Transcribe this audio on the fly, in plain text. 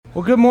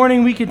Well, good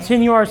morning. We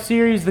continue our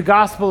series, The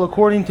Gospel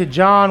According to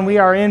John. We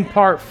are in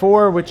part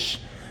 4,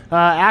 which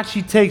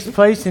actually takes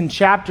place in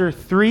chapter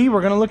 3. We're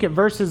going to look at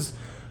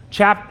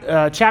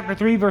chapter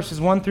 3,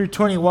 verses 1 through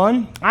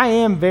 21. I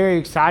am very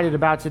excited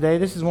about today.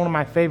 This is one of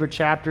my favorite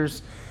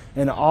chapters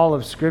in all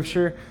of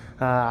Scripture.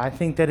 I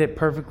think that it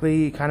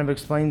perfectly kind of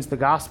explains the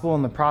gospel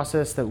and the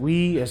process that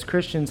we as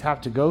Christians have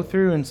to go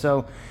through. And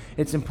so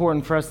it's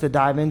important for us to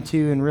dive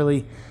into and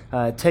really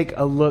take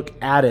a look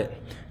at it.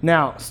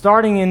 Now,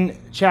 starting in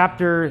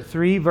chapter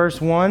 3,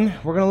 verse 1,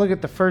 we're going to look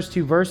at the first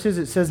two verses.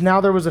 It says,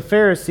 "Now there was a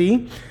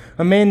Pharisee,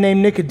 a man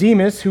named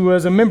Nicodemus, who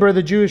was a member of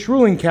the Jewish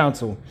ruling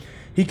council.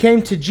 He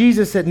came to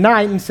Jesus at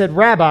night and said,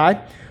 'Rabbi,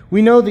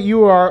 we know that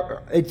you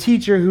are a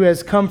teacher who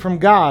has come from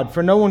God,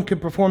 for no one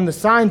could perform the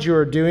signs you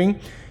are doing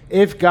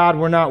if God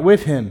were not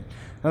with him.'"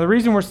 Now, the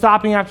reason we're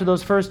stopping after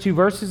those first two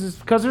verses is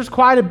because there's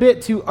quite a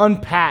bit to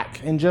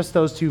unpack in just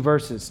those two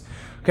verses.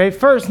 Okay,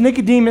 first,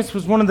 Nicodemus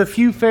was one of the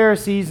few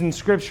Pharisees in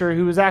Scripture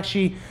who was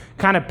actually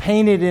kind of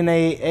painted in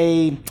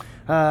a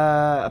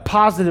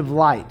positive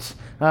light.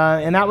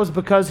 And that was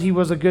because he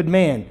was a good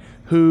man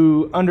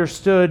who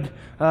understood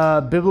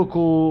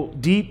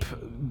deep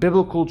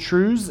biblical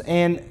truths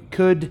and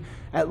could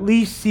at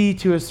least see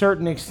to a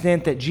certain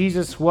extent that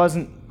Jesus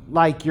wasn't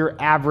like your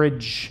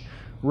average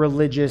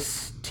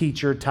religious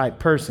teacher type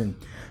person.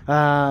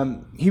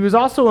 He was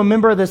also a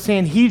member of the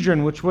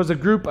Sanhedrin, which was a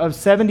group of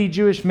 70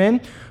 Jewish men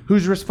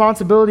whose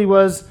responsibility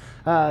was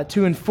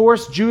to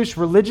enforce Jewish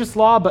religious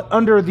law, but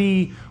under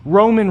the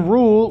Roman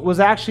rule was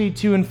actually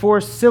to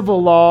enforce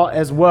civil law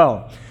as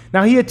well.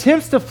 Now, he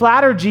attempts to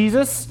flatter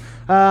Jesus,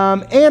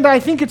 and I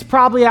think it's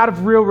probably out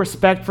of real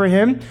respect for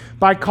him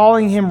by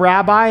calling him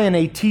rabbi and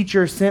a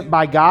teacher sent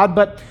by God.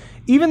 But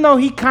even though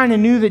he kind of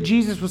knew that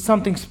Jesus was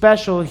something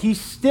special, he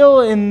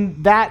still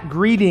in that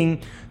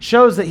greeting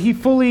shows that he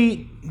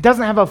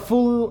doesn't have a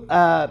full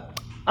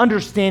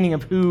understanding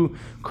of who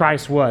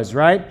Christ was,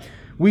 right?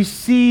 We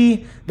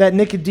see that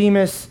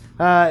Nicodemus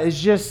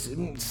is just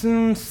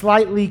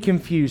slightly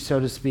confused, so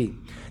to speak.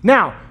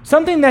 Now,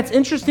 something that's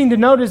interesting to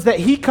note is that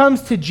he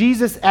comes to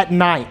Jesus at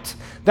night.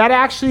 That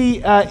actually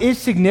is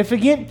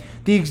significant.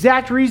 The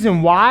exact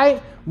reason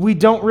why, we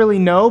don't really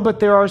know, but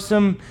there are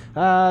some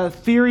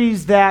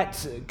theories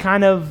that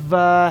kind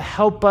of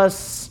help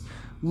us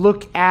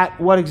look at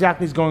what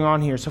exactly is going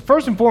on here. So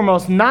first and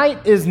foremost,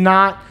 night is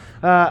not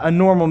a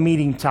normal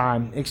meeting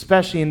time,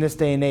 especially in this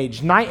day and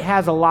age. Night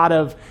has a lot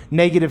of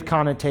negative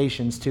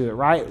connotations to it,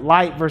 right?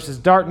 Light versus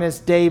darkness,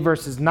 day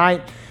versus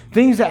night.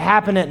 Things that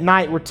happen at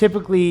night were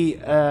typically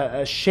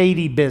a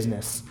shady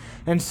business.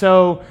 And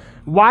so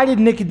why did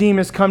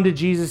Nicodemus come to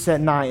Jesus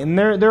at night? And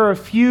there are a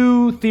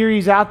few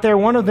theories out there.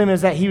 One of them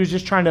is that he was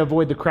just trying to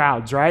avoid the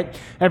crowds, right?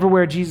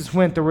 Everywhere Jesus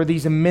went, there were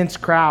these immense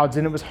crowds,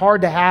 and it was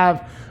hard to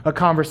have a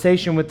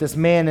conversation with this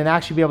man and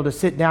actually be able to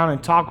sit down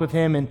and talk with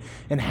him and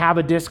have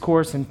a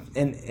discourse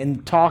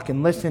and talk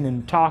and listen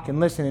and talk and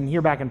listen and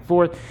hear back and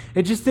forth.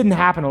 It just didn't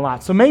happen a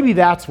lot. So maybe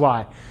that's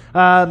why.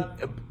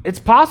 It's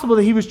possible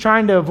that he was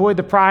trying to avoid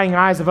the prying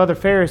eyes of other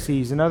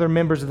Pharisees and other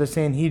members of the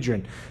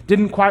Sanhedrin.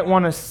 Didn't quite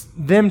want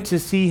them to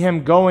see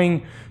him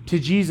going to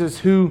Jesus,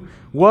 who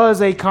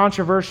was a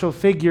controversial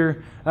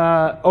figure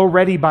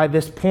already by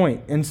this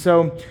point. And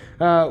so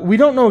we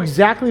don't know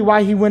exactly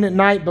why he went at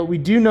night, but we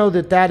do know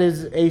that that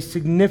is a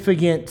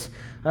significant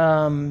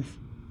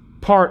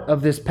part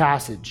of this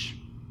passage.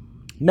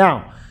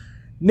 Now,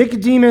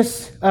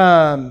 Nicodemus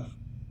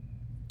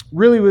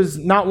really was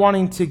not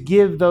wanting to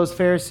give those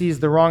Pharisees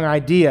the wrong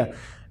idea.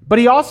 But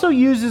he also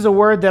uses a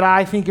word that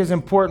I think is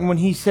important when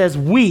he says,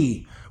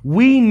 we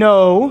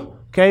know,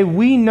 okay,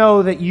 we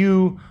know that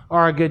you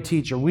are a good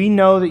teacher. We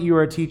know that you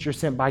are a teacher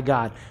sent by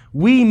God.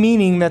 We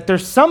meaning that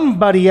there's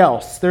somebody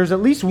else. There's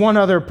at least one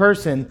other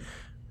person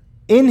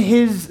in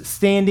his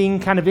standing,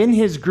 kind of in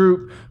his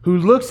group, who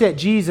looks at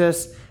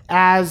Jesus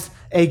as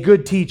a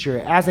good teacher,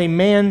 as a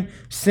man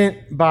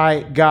sent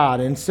by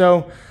God. And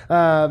so,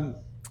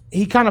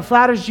 he kind of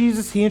flatters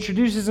Jesus. He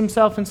introduces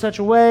himself in such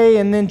a way,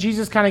 and then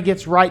Jesus kind of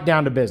gets right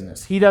down to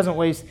business. He doesn't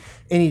waste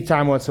any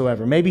time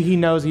whatsoever. Maybe he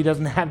knows he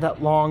doesn't have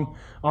that long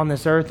on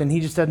this earth, and he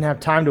just doesn't have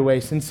time to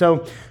waste. And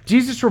so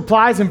Jesus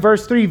replies in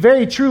verse 3,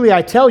 "Very truly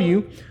I tell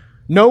you,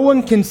 no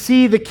one can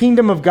see the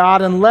kingdom of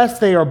God unless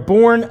they are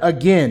born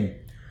again."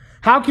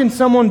 "How can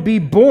someone be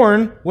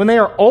born when they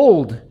are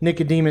old?"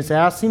 Nicodemus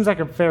asked. Seems like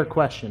a fair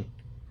question.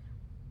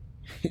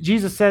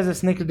 Jesus says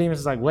this. Nicodemus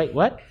is like, "Wait,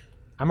 what?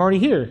 I'm already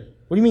here.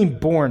 What do you mean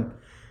born?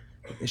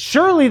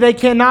 Surely they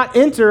cannot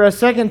enter a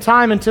second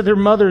time into their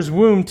mother's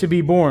womb to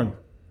be born."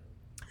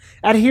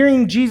 At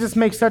hearing Jesus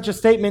make such a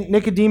statement,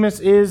 Nicodemus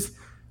is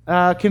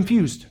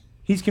confused.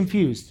 He's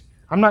confused.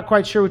 "I'm not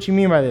quite sure what you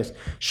mean by this.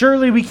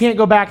 Surely we can't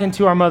go back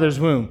into our mother's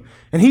womb."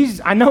 And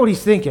I know what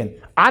he's thinking.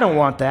 I don't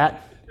want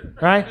that,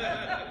 right?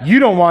 You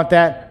don't want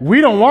that.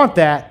 We don't want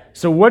that.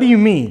 So what do you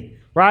mean?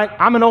 Right?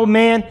 I'm an old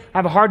man. I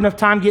have a hard enough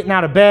time getting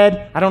out of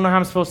bed. I don't know how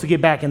I'm supposed to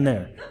get back in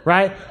there.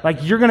 Right?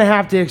 Like, you're going to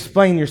have to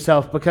explain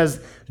yourself, because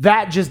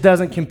that just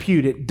doesn't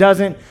compute. It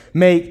doesn't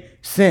make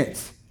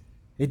sense.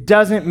 It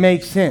doesn't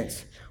make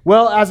sense.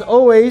 Well, as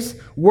always,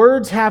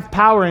 words have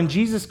power, and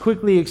Jesus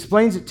quickly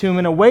explains it to him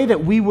in a way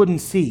that we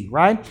wouldn't see,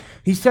 right?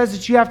 He says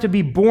that you have to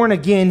be born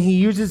again. He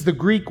uses the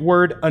Greek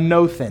word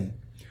anothen.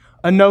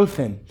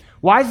 Anothen.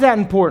 Why is that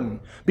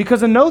important?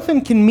 Because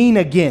anothen can mean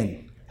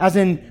again, as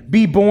in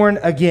be born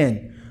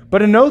again.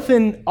 But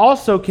anothen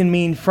also can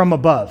mean from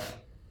above.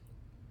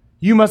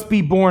 You must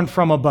be born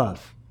from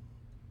above.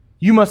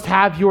 You must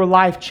have your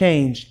life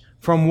changed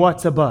from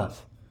what's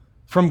above,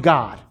 from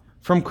God,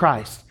 from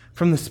Christ,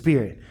 from the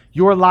Spirit.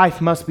 Your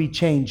life must be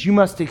changed. You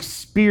must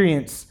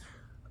experience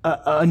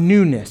a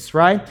newness,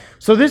 right?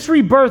 So this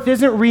rebirth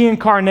isn't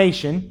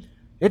reincarnation.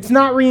 It's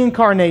not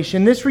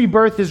reincarnation. This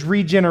rebirth is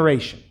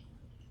regeneration.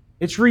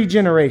 It's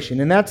regeneration,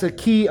 and that's a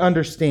key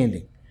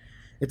understanding.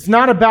 It's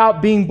not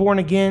about being born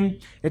again.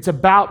 It's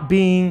about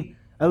being,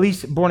 at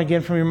least born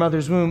again from your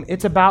mother's womb.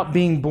 It's about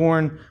being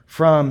born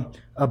from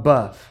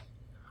above.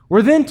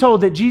 We're then told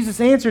that Jesus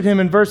answered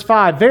him in verse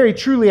 5, "Very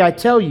truly I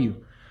tell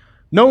you,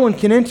 no one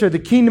can enter the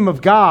kingdom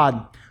of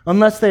God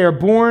unless they are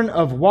born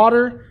of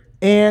water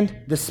and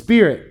the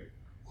Spirit.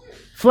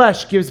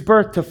 Flesh gives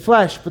birth to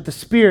flesh, but the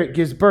Spirit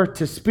gives birth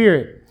to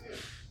spirit.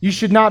 You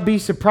should not be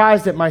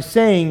surprised at my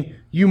saying,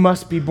 you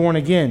must be born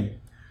again.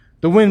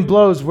 The wind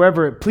blows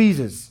wherever it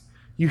pleases.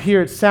 You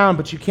hear its sound,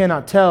 but you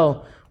cannot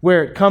tell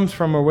where it comes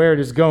from or where it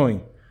is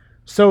going.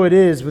 So it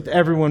is with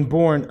everyone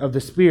born of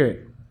the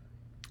Spirit.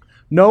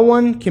 No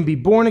one can be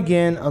born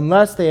again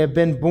unless they have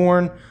been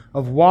born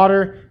of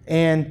water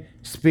and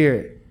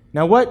Spirit."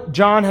 Now, what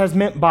John has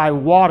meant by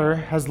water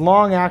has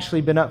long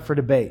actually been up for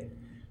debate.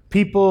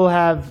 People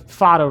have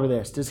fought over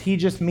this. Does he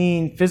just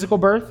mean physical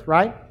birth,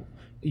 right?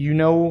 You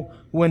know,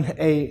 when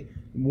a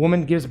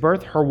woman gives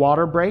birth, her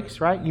water breaks,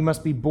 right? You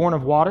must be born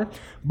of water.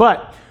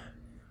 But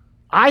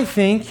I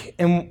think,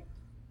 and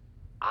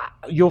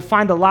you'll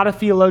find a lot of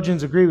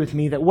theologians agree with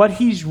me, that what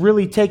he's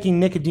really taking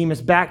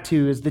Nicodemus back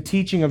to is the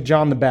teaching of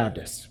John the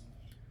Baptist.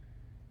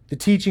 The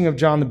teaching of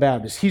John the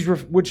Baptist,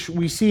 which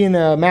we see in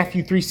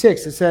Matthew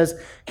 3:6. It says,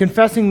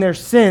 confessing their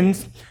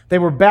sins, they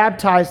were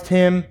baptized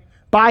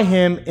by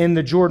him in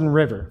the Jordan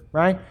River,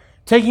 right?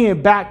 Taking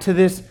it back to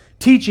this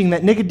teaching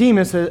that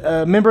Nicodemus,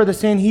 a member of the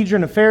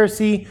Sanhedrin, a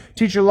Pharisee,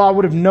 teacher of law,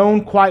 would have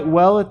known quite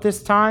well at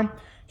this time.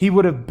 He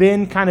would have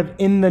been kind of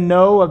in the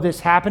know of this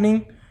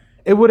happening.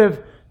 It would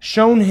have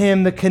shown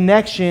him the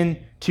connection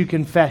to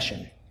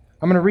confession.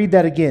 I'm going to read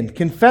that again.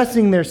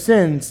 Confessing their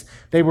sins,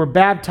 they were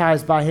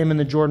baptized by him in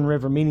the Jordan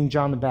River, meaning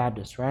John the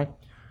Baptist, right?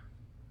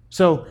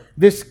 So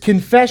this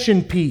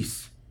confession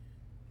piece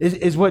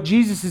is what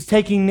Jesus is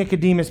taking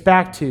Nicodemus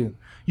back to.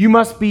 You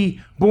must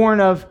be born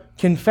of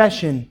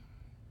confession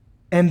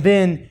and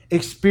then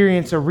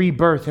experience a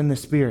rebirth in the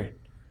Spirit.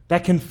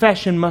 That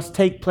confession must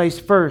take place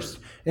first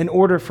in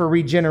order for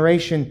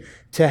regeneration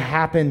to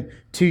happen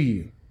to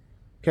you.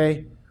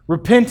 Okay?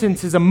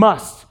 Repentance is a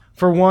must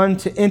for one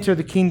to enter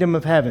the kingdom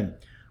of heaven.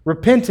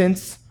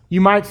 Repentance,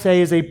 you might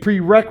say, is a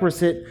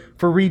prerequisite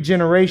for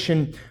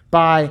regeneration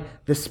by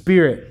the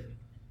Spirit.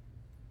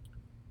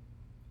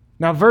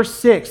 Now, verse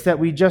 6 that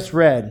we just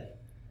read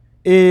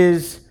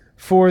is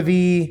for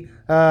the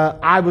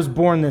I was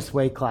born this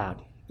way crowd,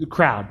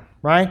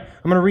 right?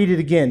 I'm going to read it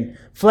again.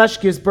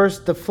 Flesh gives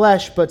birth to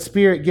flesh, but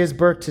Spirit gives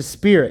birth to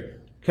spirit.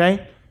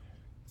 Okay?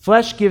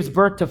 Flesh gives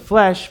birth to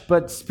flesh,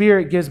 but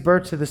Spirit gives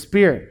birth to the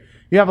Spirit.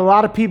 You have a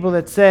lot of people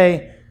that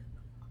say,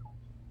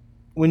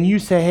 when you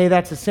say, hey,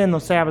 that's a sin, they'll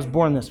say, I was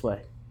born this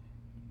way.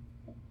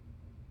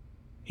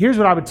 Here's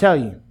what I would tell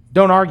you.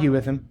 Don't argue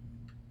with them.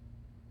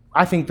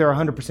 I think they're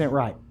 100%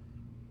 right.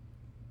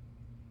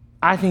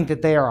 I think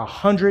that they are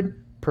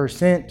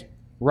 100%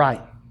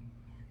 right.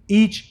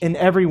 Each and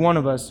every one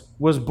of us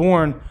was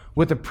born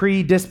with a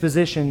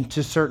predisposition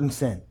to certain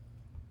sin.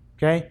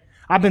 Okay?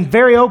 I've been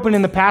very open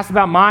in the past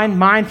about mine.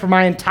 Mine for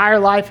my entire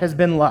life has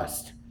been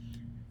lust.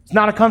 It's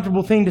not a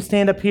comfortable thing to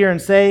stand up here and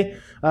say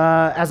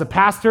as a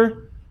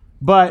pastor,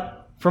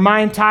 but for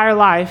my entire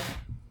life,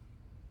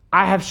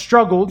 I have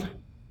struggled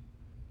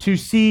to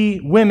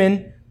see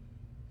women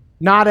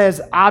not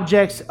as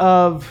objects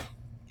of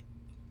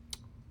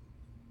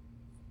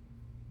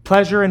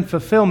pleasure and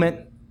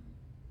fulfillment,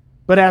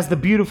 but as the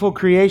beautiful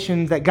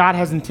creation that God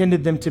has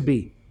intended them to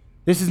be.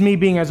 This is me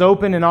being as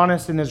open and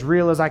honest and as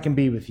real as I can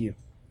be with you.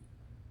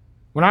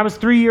 When I was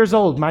 3 years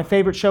old, my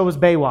favorite show was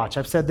Baywatch.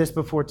 I've said this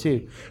before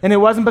too. And it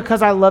wasn't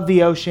because I loved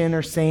the ocean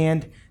or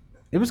sand.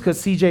 It was because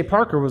C.J.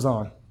 Parker was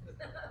on.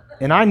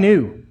 And I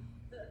knew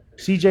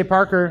C.J.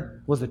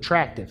 Parker was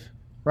attractive,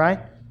 right?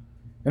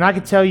 And I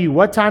could tell you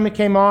what time it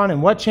came on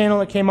and what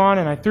channel it came on,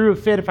 and I threw a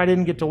fit if I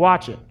didn't get to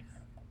watch it.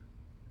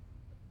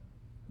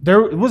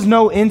 There was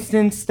no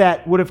instance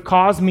that would have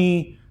caused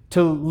me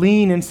to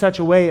lean in such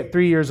a way at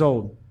 3 years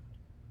old.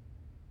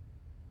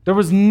 There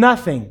was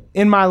nothing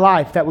in my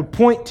life that would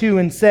point to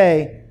and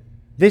say,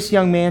 this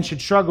young man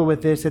should struggle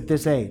with this at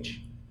this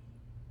age.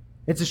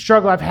 It's a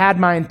struggle I've had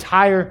my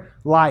entire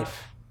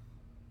life.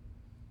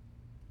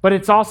 But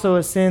it's also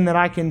a sin that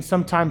I can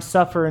sometimes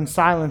suffer in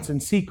silence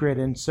and secret,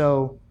 and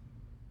so,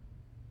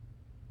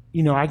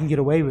 I can get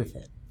away with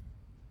it.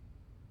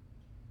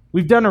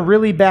 We've done a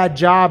really bad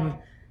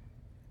job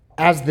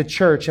as the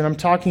church, and I'm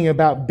talking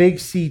about Big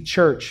C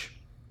Church,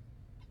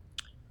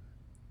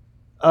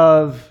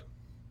 of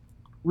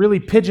really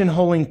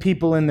pigeonholing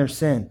people in their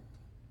sin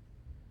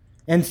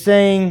and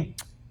saying,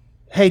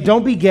 hey,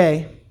 don't be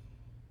gay,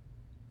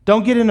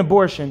 don't get an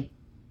abortion.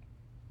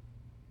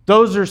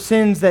 Those are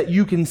sins that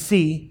you can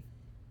see.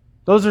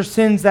 Those are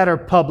sins that are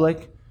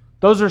public.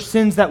 Those are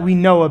sins that we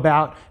know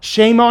about.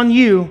 Shame on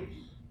you.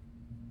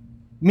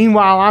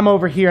 Meanwhile, I'm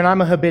over here and I'm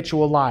a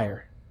habitual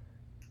liar.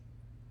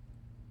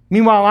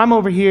 Meanwhile, I'm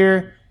over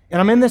here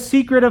and I'm in the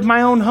secret of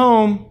my own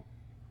home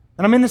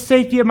and I'm in the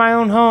safety of my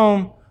own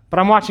home, but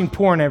I'm watching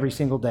porn every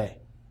single day.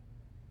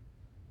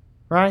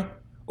 Right?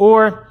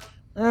 Or,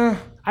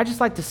 I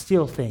just like to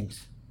steal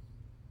things.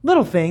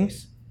 Little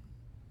things.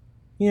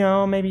 You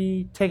know,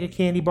 maybe take a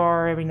candy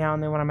bar every now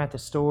and then when I'm at the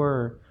store,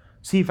 or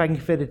see if I can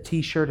fit a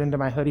t-shirt into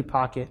my hoodie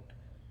pocket.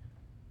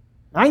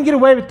 I can get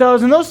away with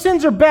those, and those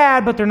sins are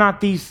bad, but they're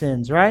not these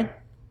sins, right?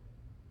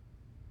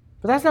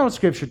 But that's not what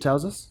Scripture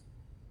tells us.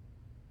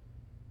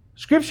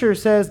 Scripture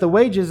says the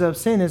wages of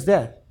sin is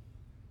death.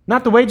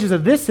 Not the wages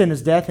of this sin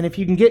is death, and if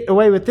you can get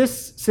away with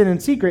this sin in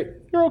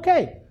secret, you're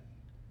okay.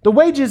 The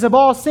wages of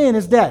all sin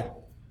is death.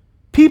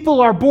 People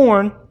are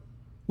born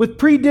with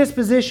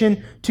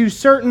predisposition to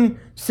certain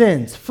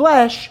sins.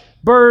 Flesh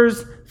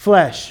burrs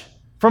flesh.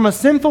 From a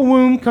sinful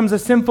womb comes a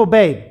sinful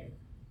babe.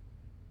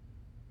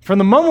 From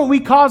the moment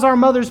we cause our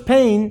mother's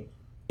pain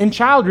in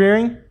child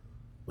rearing,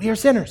 we are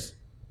sinners.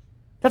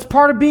 That's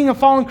part of being a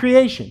fallen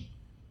creation.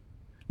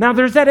 Now,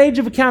 there's that age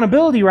of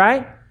accountability,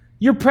 right?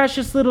 Your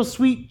precious little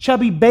sweet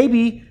chubby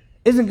baby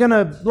isn't going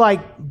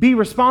to be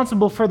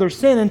responsible for their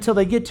sin until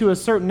they get to a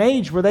certain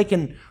age where they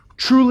can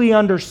truly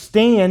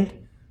understand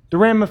the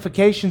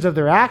ramifications of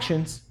their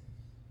actions.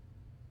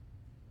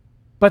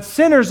 But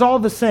sinners all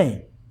the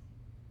same.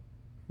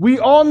 We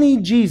all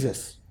need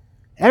Jesus.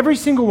 Every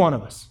single one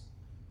of us.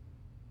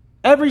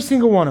 Every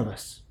single one of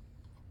us.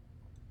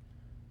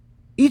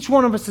 Each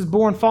one of us is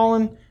born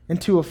fallen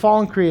into a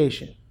fallen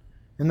creation.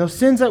 And those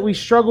sins that we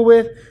struggle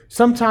with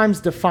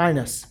sometimes define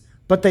us.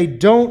 But they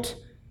don't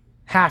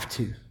have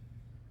to.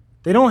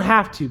 They don't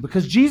have to,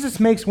 because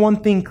Jesus makes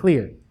one thing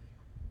clear.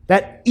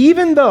 That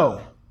even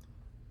though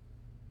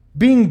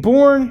you're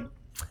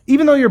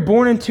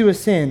born into a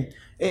sin,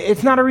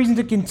 it's not a reason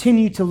to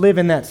continue to live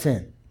in that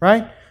sin,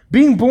 right?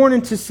 Being born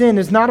into sin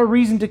is not a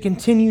reason to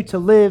continue to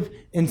live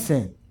in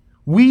sin.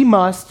 We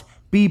must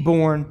be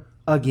born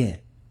again.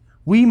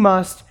 We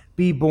must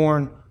be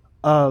born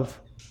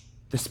of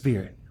the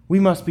Spirit. We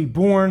must be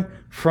born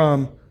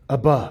from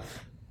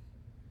above.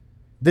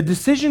 The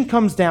decision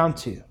comes down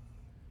to,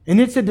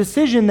 and it's a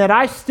decision that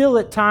I still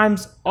at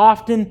times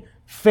often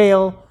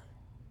fail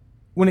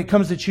when it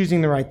comes to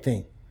choosing the right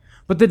thing.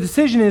 But the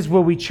decision is,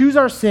 will we choose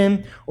our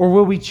sin or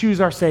will we choose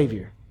our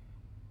Savior?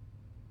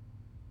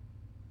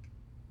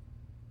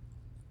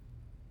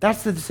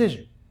 That's the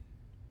decision.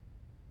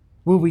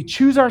 Will we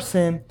choose our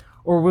sin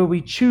or will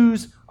we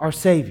choose our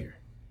Savior?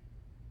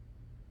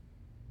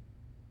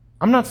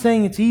 I'm not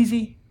saying it's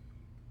easy.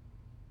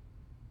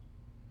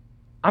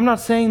 I'm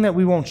not saying that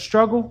we won't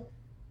struggle.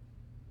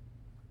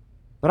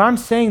 But I'm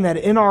saying that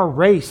in our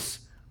race,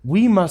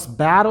 we must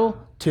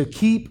battle to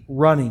keep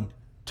running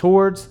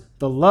towards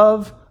the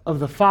love of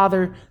the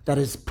Father that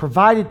is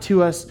provided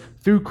to us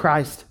through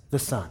Christ the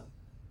Son.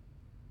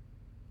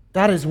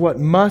 That is what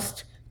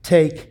must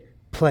take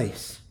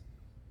place.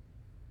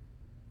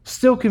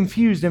 Still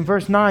confused, in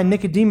verse 9,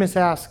 Nicodemus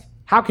asks,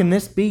 how can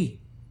this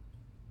be?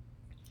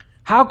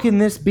 How can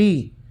this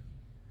be?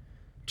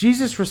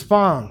 Jesus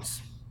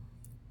responds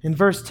in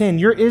verse 10,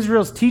 you're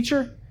Israel's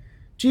teacher,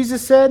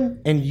 Jesus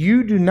said, and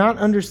you do not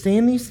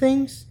understand these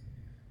things?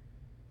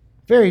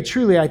 Very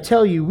truly, I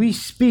tell you, we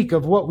speak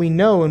of what we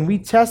know and we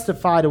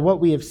testify to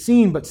what we have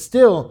seen, but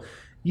still,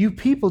 you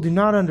people do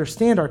not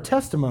understand our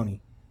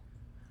testimony.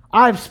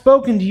 I have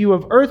spoken to you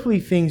of earthly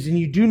things and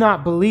you do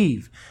not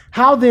believe.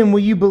 How then will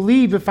you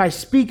believe if I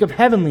speak of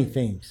heavenly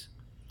things?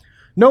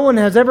 No one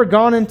has ever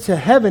gone into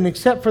heaven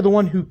except for the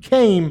one who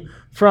came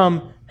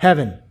from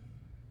heaven,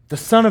 the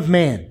Son of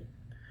Man.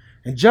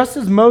 And just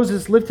as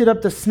Moses lifted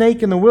up the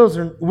snake in the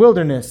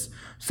wilderness,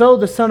 so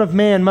the Son of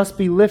Man must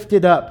be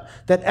lifted up,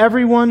 that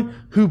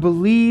everyone who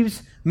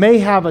believes may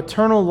have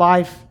eternal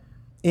life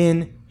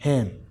in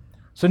him.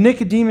 So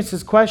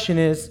Nicodemus' question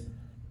is,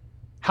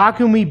 how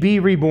can we be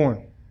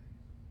reborn?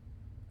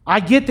 I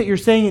get that you're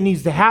saying it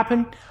needs to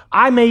happen.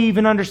 I may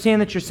even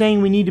understand that you're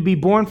saying we need to be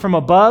born from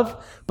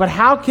above, but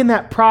how can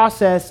that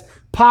process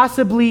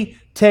possibly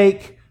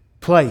take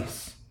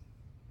place?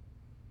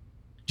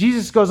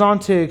 Jesus goes on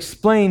to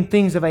explain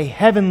things of a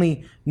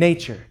heavenly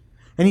nature.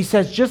 And he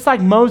says, just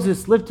like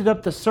Moses lifted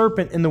up the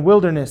serpent in the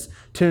wilderness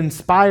to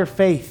inspire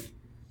faith,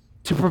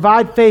 to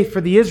provide faith for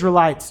the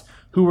Israelites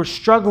who were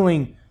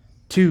struggling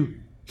to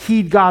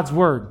heed God's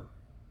word,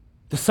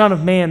 the Son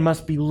of Man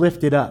must be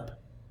lifted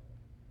up.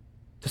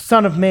 The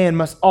Son of Man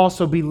must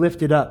also be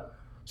lifted up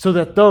so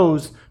that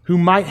those who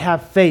might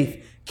have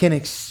faith can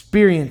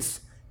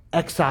experience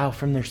exile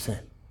from their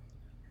sin,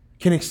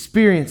 can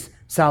experience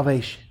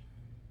salvation.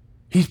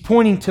 He's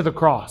pointing to the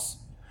cross.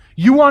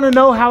 You want to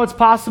know how it's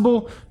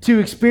possible to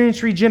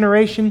experience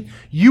regeneration?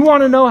 You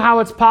want to know how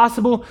it's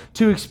possible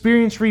to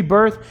experience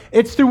rebirth?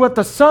 It's through what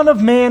the Son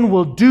of Man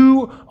will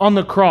do on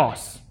the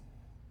cross.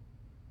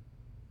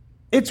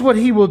 It's what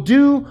he will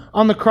do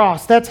on the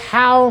cross. That's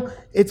how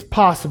it's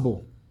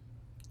possible.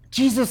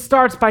 Jesus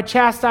starts by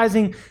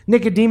chastising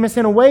Nicodemus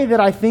in a way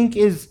that I think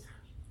is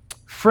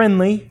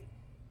friendly,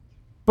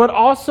 but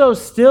also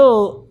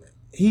still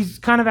he's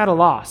kind of at a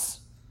loss.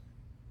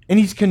 And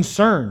he's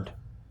concerned.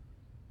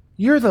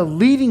 You're the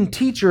leading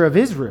teacher of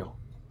Israel.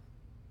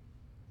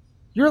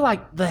 You're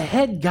like the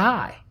head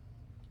guy.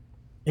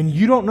 And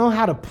you don't know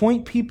how to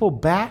point people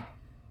back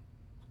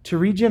to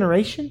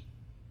regeneration?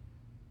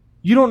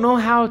 You don't know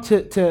how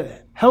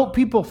to help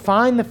people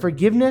find the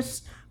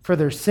forgiveness for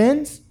their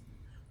sins?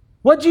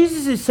 What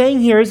Jesus is saying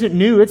here isn't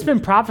new. It's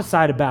been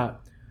prophesied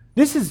about.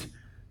 This is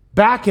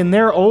back in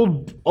their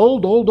old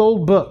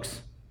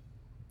books.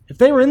 If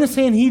they were in the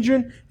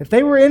Sanhedrin, if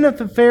they were in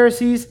the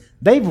Pharisees,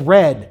 they've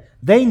read,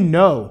 they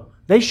know.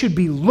 They should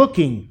be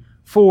looking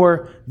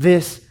for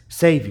this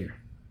Savior.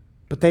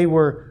 But they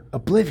were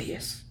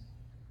oblivious.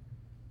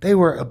 They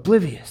were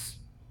oblivious.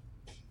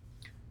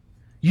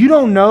 You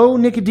don't know,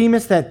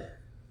 Nicodemus, that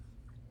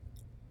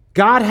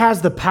God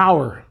has the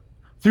power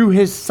through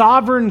his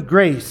sovereign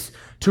grace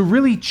to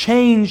really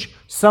change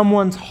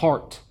someone's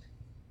heart.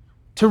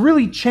 To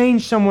really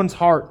change someone's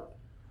heart.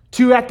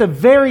 To, at the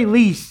very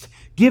least,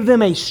 give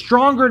them a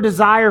stronger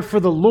desire for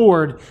the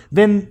Lord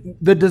than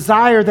the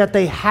desire that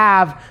they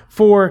have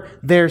for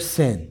their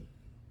sin.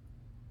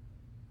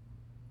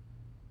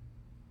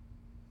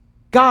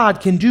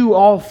 God can do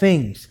all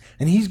things,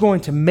 and he's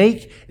going to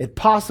make it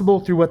possible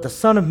through what the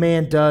Son of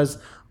Man does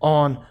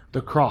on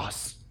the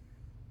cross.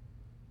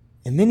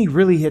 And then he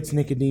really hits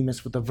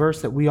Nicodemus with a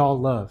verse that we all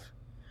love.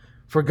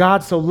 For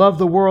God so loved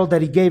the world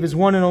that he gave his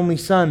one and only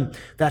Son,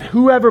 that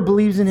whoever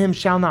believes in him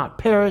shall not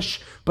perish,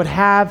 but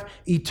have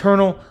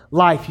eternal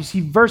life. You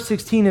see, verse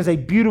 16 is a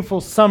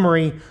beautiful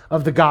summary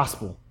of the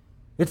gospel.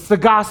 It's the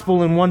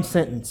gospel in one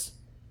sentence.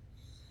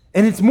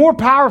 And it's more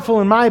powerful,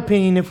 in my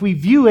opinion, if we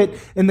view it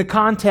in the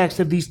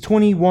context of these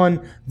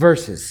 21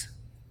 verses.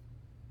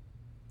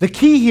 The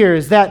key here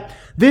is that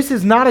this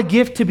is not a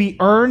gift to be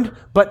earned,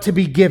 but to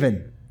be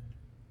given.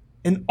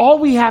 And all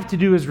we have to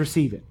do is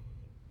receive it.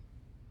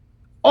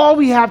 All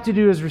we have to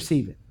do is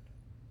receive it.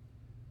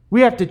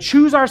 We have to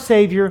choose our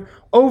Savior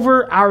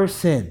over our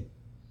sin.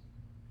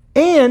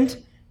 And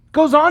it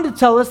goes on to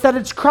tell us that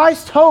it's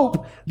Christ's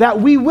hope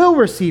that we will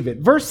receive it.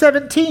 Verse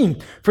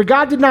 17, for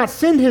God did not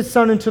send his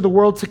Son into the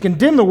world to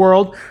condemn the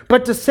world,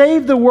 but to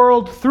save the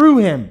world through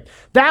him.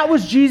 That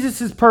was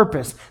Jesus'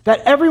 purpose,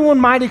 that everyone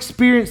might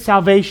experience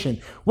salvation.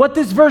 What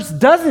this verse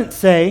doesn't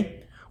say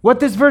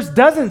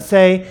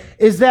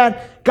is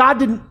that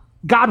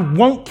God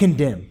won't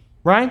condemn,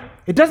 right?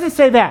 It doesn't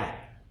say that.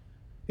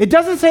 It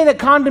doesn't say that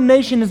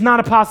condemnation is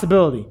not a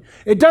possibility.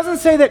 It doesn't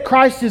say that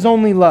Christ is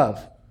only love.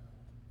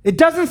 It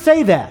doesn't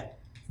say that.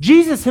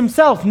 Jesus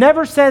himself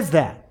never says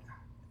that,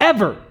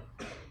 ever.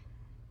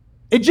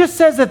 It just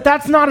says that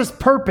that's not his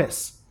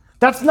purpose.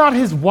 That's not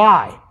his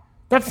why.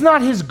 That's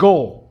not his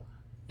goal.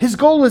 His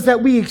goal is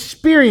that we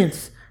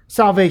experience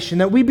salvation,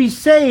 that we be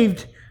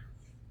saved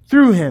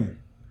through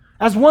him.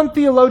 As one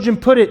theologian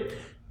put it,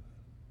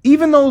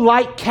 even though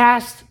light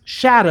casts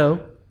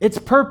shadow, its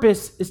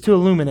purpose is to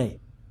illuminate.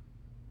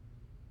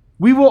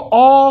 We will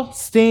all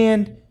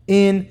stand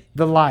in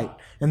the light,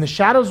 and the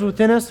shadows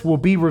within us will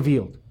be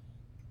revealed.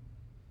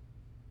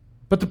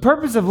 But the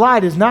purpose of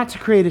light is not to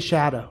create a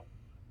shadow.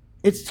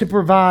 It's to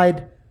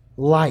provide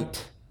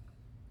light.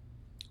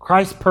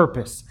 Christ's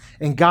purpose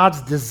and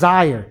God's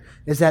desire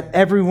is that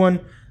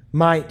everyone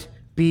might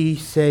be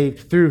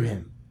saved through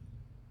him.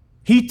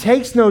 He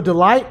takes no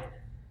delight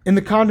in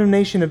the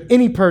condemnation of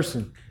any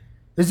person.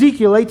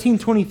 Ezekiel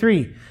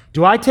 18:23,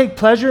 do I take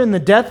pleasure in the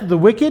death of the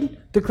wicked,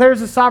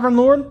 declares the sovereign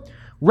Lord?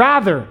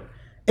 Rather,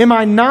 am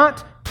I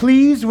not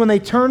pleased when they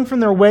turn from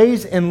their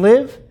ways and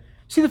live?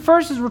 See, the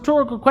first is a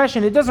rhetorical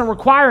question. It doesn't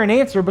require an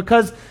answer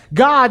because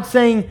God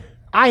saying,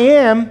 I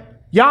am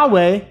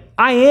Yahweh,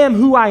 I am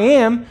who I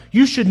am,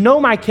 you should know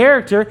my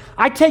character.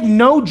 I take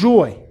no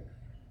joy.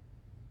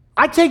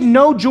 I take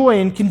no joy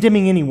in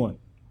condemning anyone.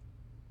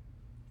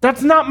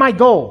 That's not my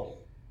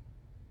goal.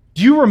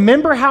 Do you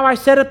remember how I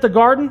set up the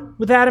garden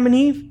with Adam and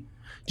Eve?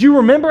 Do you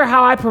remember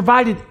how I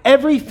provided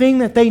everything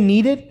that they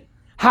needed?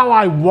 How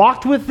I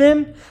walked with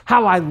them,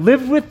 how I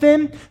lived with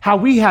them, how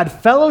we had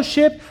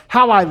fellowship,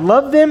 how I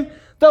loved them?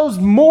 Those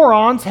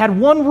morons had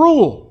one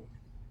rule.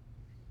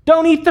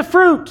 Don't eat the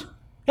fruit.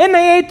 And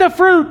they ate the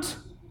fruit.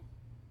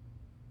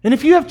 And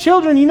if you have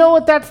children, you know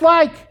what that's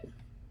like.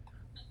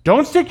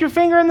 Don't stick your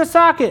finger in the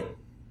socket.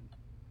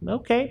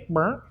 Okay,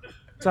 burnt.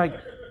 It's like,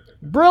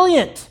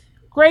 brilliant.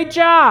 Great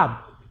job.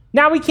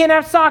 Now we can't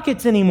have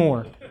sockets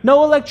anymore.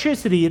 No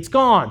electricity. It's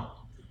gone.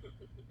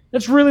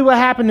 That's really what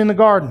happened in the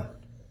garden.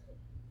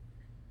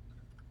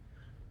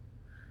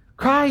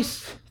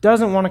 Christ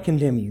doesn't want to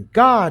condemn you.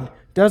 God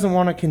doesn't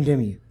want to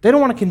condemn you. They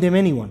don't want to condemn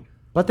anyone,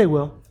 but they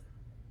will.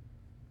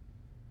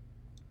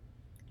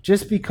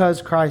 Just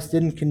because Christ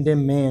didn't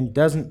condemn man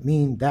doesn't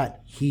mean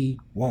that he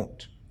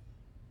won't.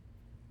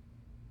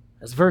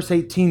 As verse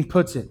 18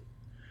 puts it,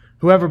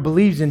 whoever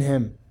believes in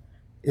him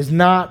is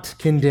not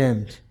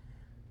condemned,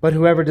 but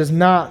whoever does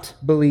not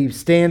believe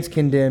stands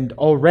condemned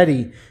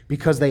already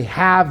because they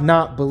have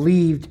not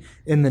believed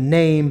in the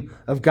name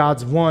of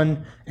God's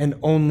one and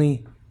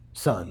only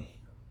Son.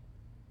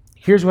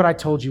 Here's what I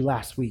told you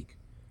last week.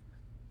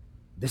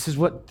 This is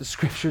what the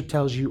Scripture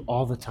tells you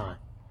all the time.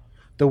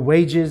 The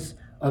wages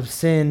of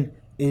sin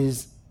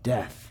is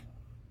death.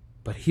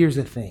 But here's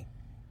the thing.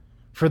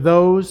 For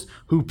those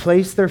who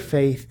place their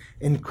faith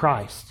in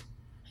Christ,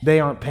 they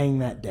aren't paying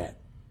that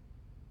debt.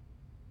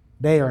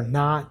 They are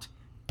not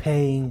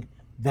paying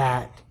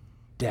that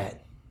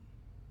debt.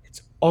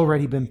 It's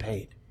already been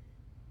paid.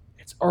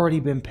 It's already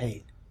been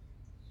paid.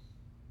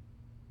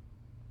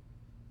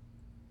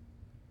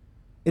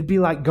 It'd be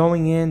like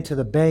going into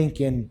the bank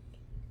and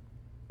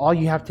all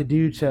you have to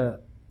do to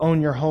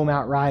own your home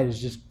outright is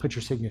just put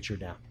your signature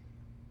down.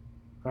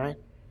 Right?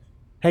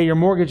 Hey, your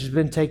mortgage has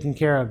been taken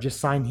care of. Just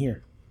sign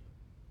here.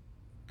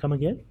 Come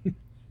again?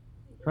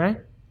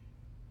 Right?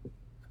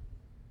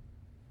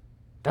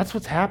 That's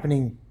what's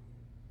happening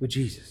with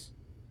Jesus.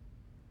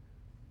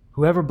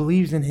 Whoever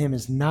believes in him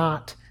is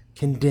not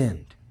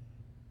condemned.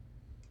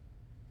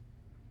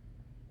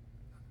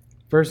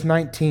 Verse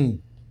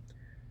 19.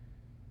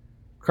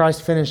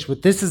 Christ finished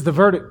with, this is the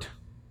verdict.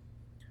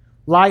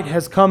 Light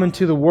has come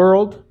into the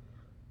world,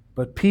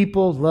 but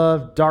people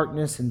love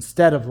darkness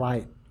instead of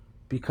light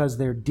because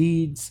their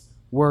deeds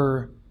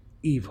were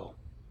evil.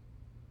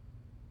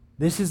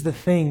 This is the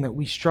thing that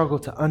we struggle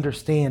to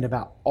understand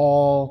about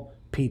all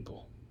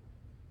people.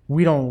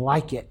 We don't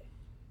like it.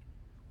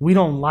 We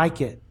don't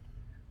like it.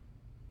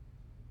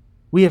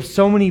 We have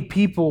so many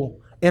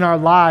people in our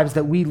lives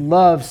that we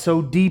love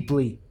so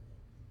deeply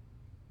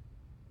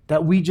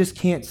that we just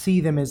can't see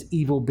them as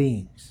evil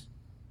beings.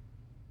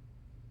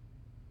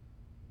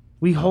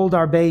 We hold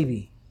our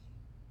baby.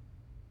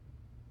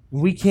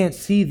 We can't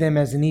see them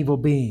as an evil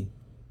being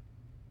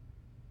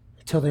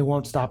until they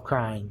won't stop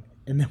crying.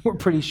 And then we're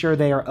pretty sure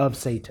they are of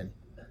Satan,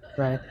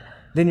 right?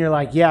 Then you're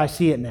like, yeah, I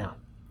see it now.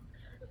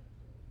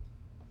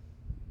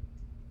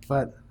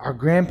 But our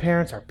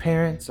grandparents, our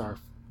parents, our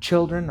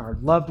children, our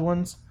loved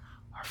ones,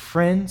 our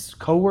friends,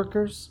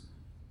 coworkers,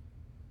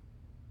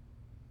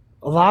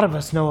 a lot of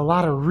us know a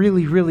lot of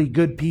really, really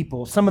good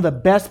people. Some of the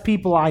best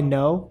people I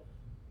know,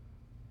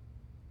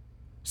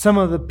 some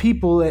of the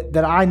people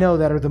that I know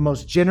that are the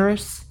most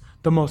generous,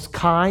 the most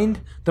kind,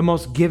 the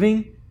most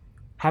giving,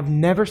 have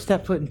never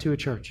stepped foot into a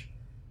church.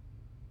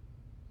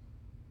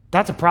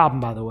 That's a problem,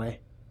 by the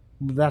way.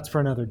 That's for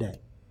another day.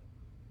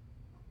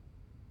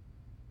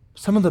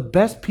 Some of the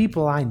best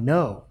people I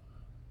know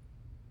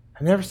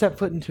have never stepped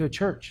foot into a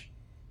church.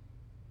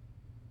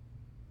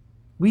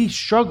 We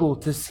struggle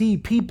to see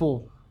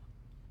people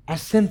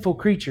as sinful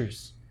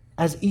creatures,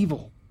 as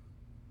evil.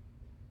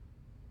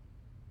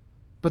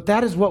 But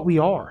that is what we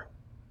are.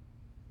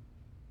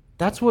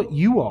 That's what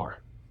you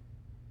are.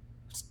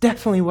 It's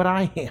definitely what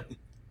I am.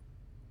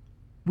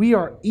 We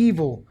are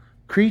evil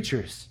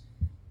creatures.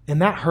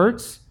 And that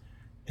hurts,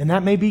 and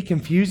that may be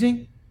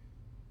confusing.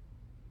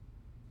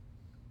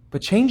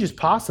 But change is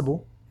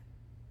possible.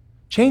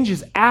 Change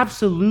is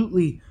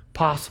absolutely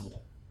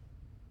possible.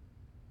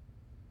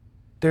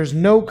 There's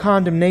no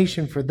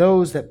condemnation for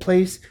those that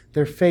place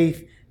their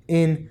faith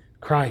in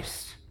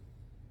Christ.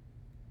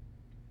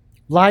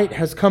 Light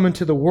has come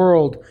into the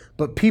world,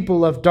 but people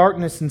love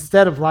darkness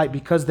instead of light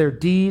because their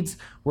deeds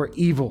were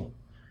evil.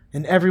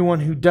 And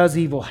everyone who does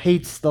evil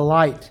hates the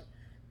light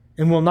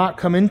and will not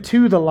come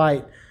into the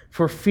light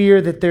for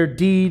fear that their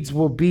deeds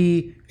will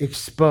be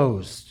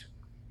exposed.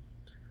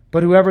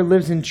 But whoever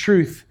lives in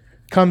truth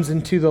comes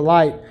into the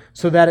light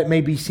so that it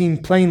may be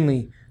seen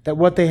plainly that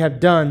what they have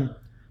done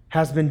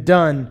has been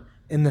done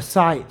in the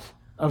sight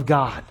of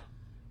God.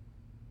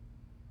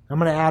 I'm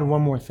going to add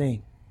one more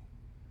thing.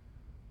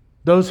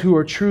 Those who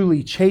are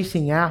truly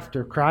chasing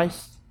after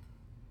Christ,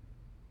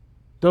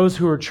 those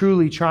who are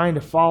truly trying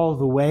to follow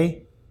the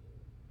way,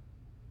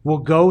 will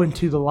go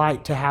into the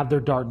light to have their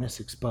darkness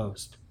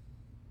exposed.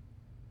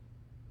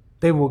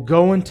 They will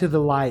go into the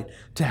light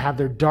to have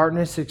their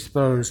darkness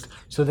exposed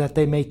so that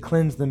they may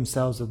cleanse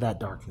themselves of that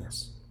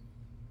darkness.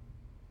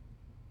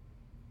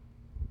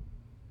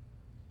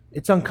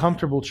 It's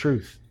uncomfortable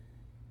truth.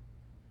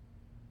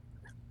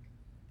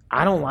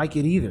 I don't like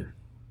it either.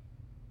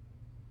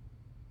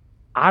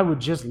 I would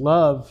just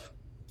love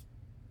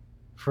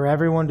for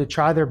everyone to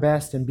try their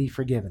best and be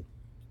forgiven.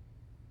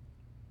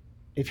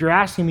 If you're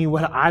asking me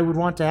what I would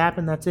want to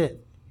happen, that's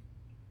it.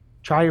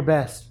 Try your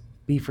best,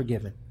 be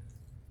forgiven.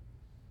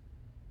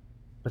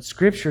 But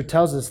Scripture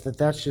tells us that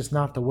that's just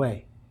not the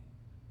way.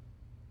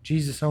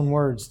 Jesus' own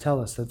words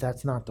tell us that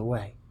that's not the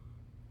way.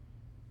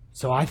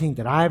 So I think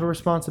that I have a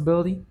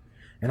responsibility,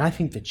 and I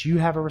think that you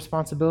have a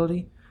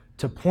responsibility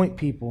to point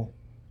people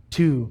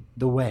to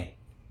the way,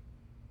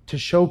 to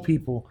show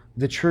people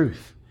the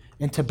truth,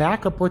 and to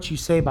back up what you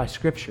say by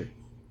Scripture.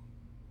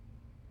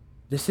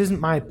 This isn't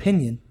my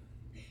opinion.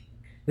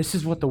 This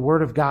is what the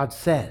Word of God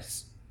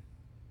says.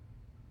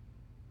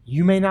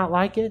 You may not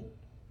like it.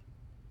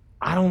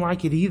 I don't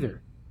like it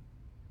either.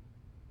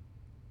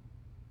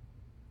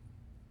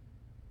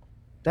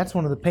 That's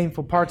one of the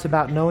painful parts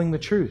about knowing the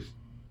truth,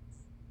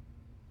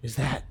 is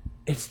that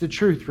it's the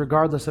truth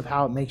regardless of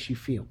how it makes you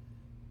feel.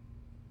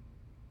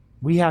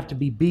 We have to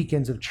be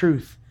beacons of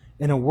truth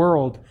in a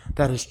world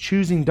that is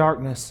choosing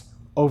darkness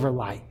over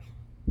light.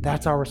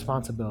 That's our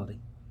responsibility.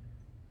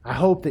 I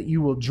hope that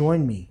you will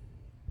join me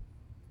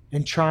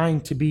in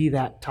trying to be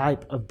that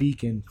type of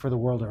beacon for the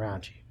world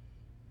around you.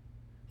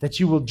 That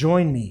you will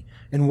join me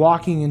in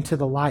walking into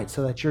the light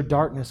so that your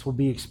darkness will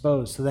be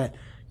exposed, so that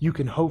you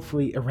can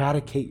hopefully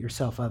eradicate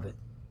yourself of it.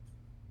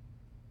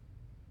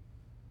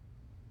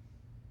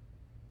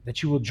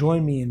 That you will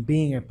join me in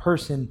being a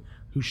person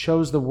who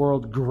shows the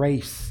world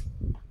grace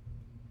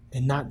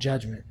and not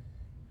judgment.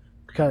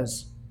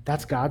 Because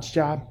that's God's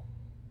job.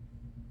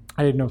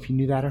 I didn't know if you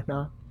knew that or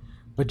not,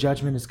 but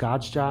judgment is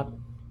God's job.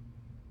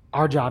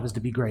 Our job is to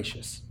be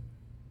gracious.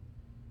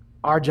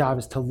 Our job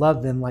is to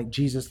love them like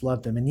Jesus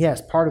loved them. And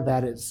yes, part of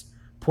that is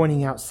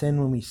pointing out sin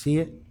when we see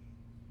it.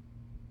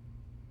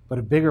 But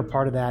a bigger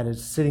part of that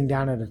is sitting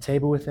down at a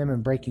table with them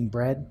and breaking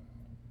bread.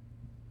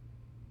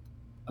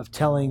 Of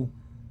telling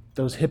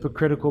those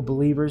hypocritical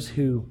believers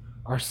who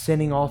are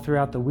sinning all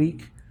throughout the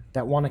week,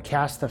 that want to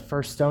cast the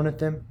first stone at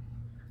them,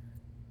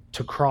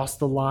 to cross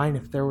the line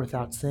if they're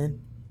without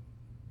sin.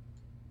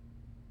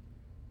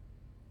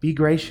 Be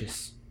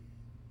gracious,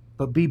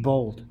 but be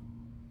bold.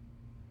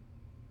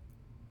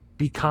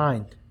 Be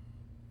kind,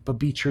 but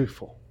be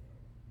truthful.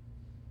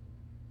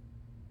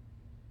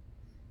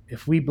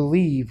 If we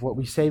believe what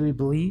we say we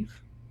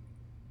believe,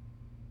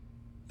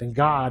 then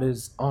God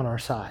is on our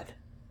side,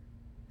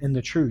 and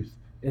the truth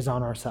is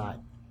on our side.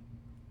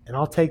 And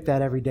I'll take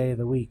that every day of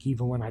the week,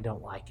 even when I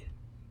don't like it.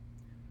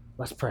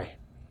 Let's pray.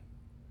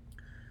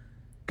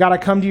 God, I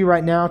come to you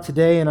right now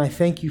today, and I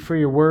thank you for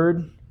your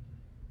word.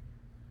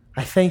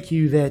 I thank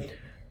you that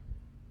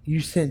you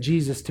sent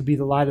Jesus to be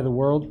the light of the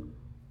world,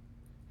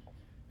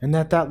 and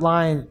that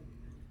light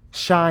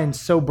shines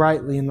so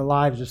brightly in the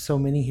lives of so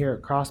many here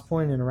at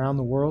Crosspoint and around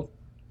the world.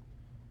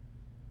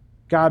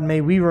 God,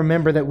 may we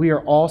remember that we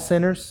are all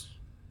sinners,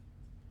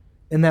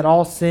 and that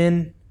all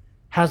sin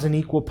has an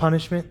equal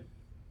punishment.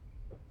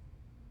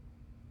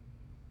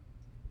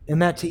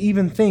 And that to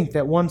even think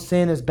that one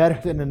sin is better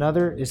than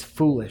another is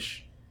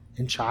foolish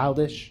and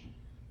childish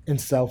and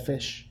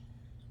selfish.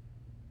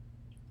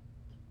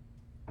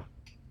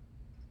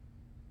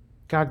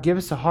 God, give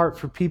us a heart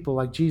for people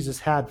like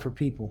Jesus had for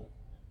people.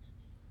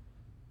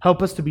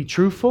 Help us to be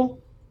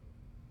truthful.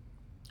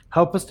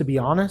 Help us to be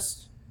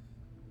honest.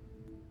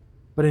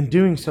 But in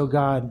doing so,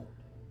 God,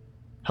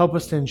 help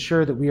us to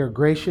ensure that we are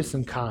gracious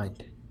and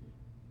kind.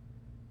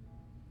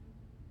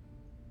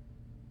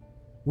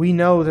 We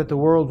know that the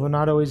world will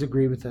not always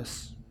agree with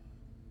us.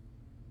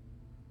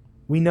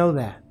 We know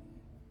that.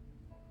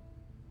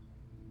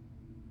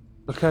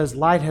 Because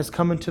light has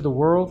come into the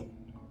world,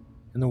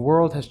 and the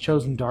world has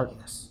chosen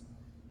darkness.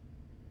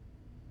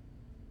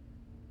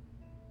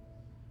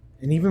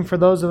 And even for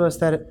those of us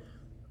that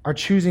are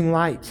choosing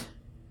light,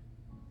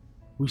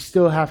 we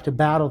still have to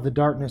battle the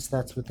darkness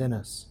that's within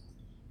us.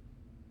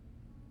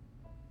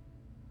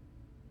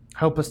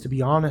 Help us to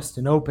be honest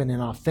and open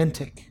and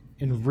authentic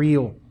and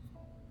real.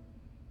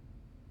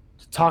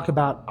 To talk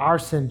about our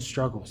sin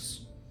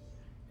struggles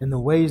and the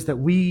ways that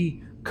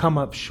we come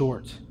up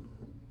short.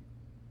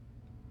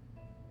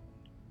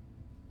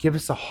 Give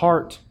us a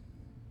heart,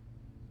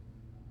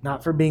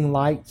 not for being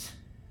liked,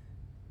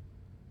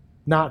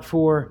 not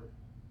for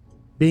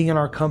being in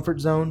our comfort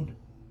zone,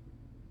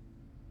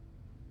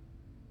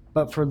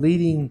 but for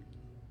leading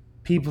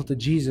people to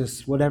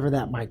Jesus, whatever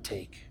that might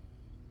take.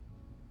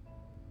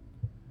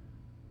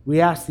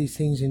 We ask these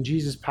things in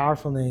Jesus'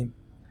 powerful name.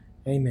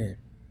 Amen.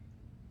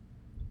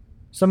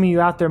 Some of you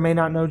out there may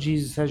not know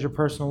Jesus as your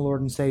personal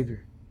Lord and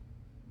Savior.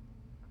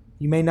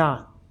 You may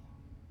not.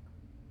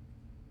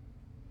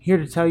 I'm here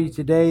to tell you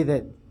today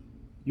that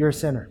you're a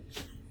sinner.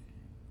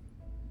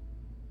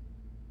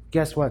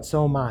 Guess what?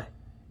 So am I.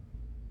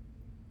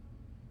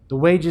 The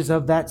wages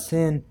of that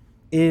sin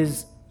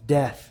is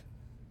death.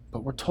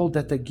 But we're told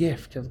that the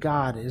gift of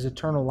God is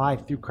eternal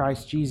life through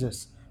Christ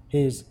Jesus,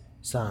 His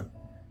Son.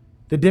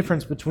 The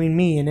difference between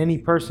me and any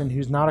person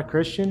who's not a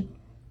Christian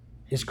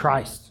is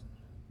Christ.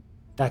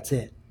 That's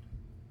it.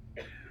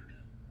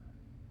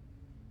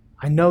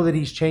 I know that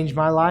He's changed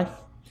my life,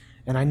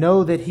 and I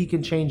know that He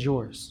can change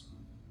yours.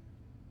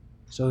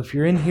 So if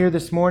you're in here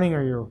this morning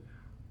or you're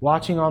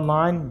watching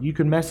online, you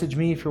can message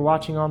me if you're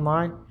watching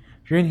online.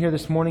 If you're in here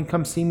this morning,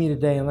 come see me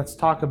today and let's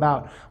talk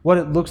about what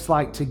it looks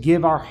like to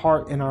give our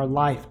heart and our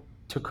life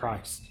to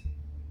Christ.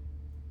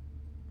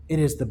 It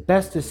is the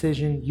best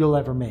decision you'll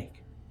ever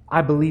make.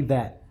 I believe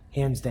that,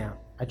 hands down.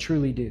 I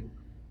truly do.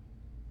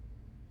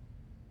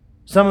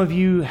 Some of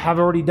you have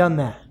already done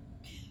that,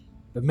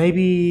 but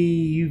maybe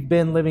you've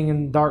been living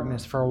in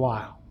darkness for a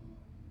while.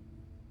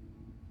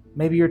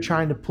 Maybe you're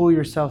trying to pull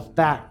yourself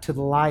back to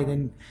the light,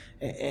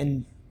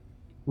 and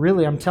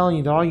really, I'm telling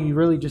you that all you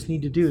really just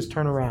need to do is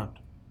turn around.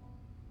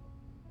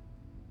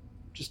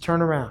 Just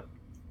turn around.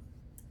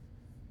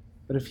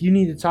 But if you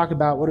need to talk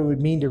about what it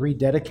would mean to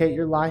rededicate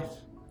your life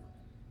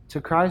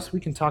to Christ, we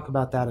can talk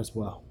about that as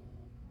well.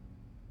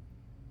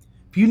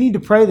 If you need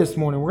to pray this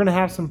morning, we're going to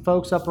have some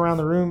folks up around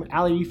the room.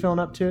 Allie, are you feeling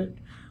up to it?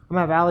 I'm going to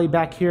have Allie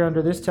back here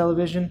under this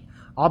television.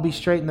 I'll be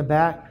straight in the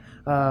back.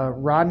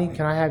 Rodney,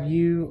 can I have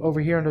you over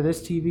here under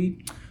this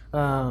TV?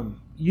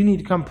 You need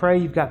to come pray.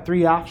 You've got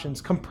 3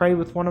 options. Come pray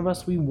with one of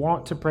us. We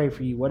want to pray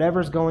for you.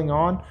 Whatever's going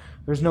on,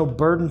 there's no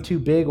burden too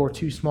big or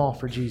too small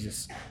for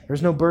Jesus.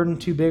 There's no burden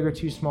too big or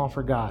too small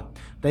for God.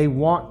 They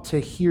want to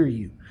hear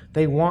you.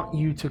 They want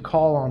you to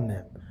call on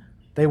them.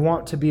 They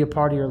want to be a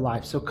part of your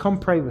life. So come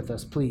pray with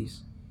us,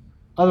 please.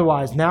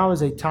 Otherwise, now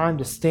is a time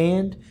to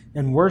stand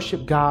and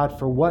worship God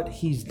for what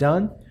He's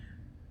done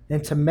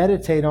and to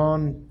meditate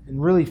on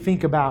and really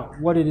think about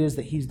what it is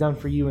that He's done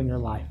for you in your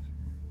life.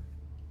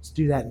 Let's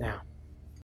do that now.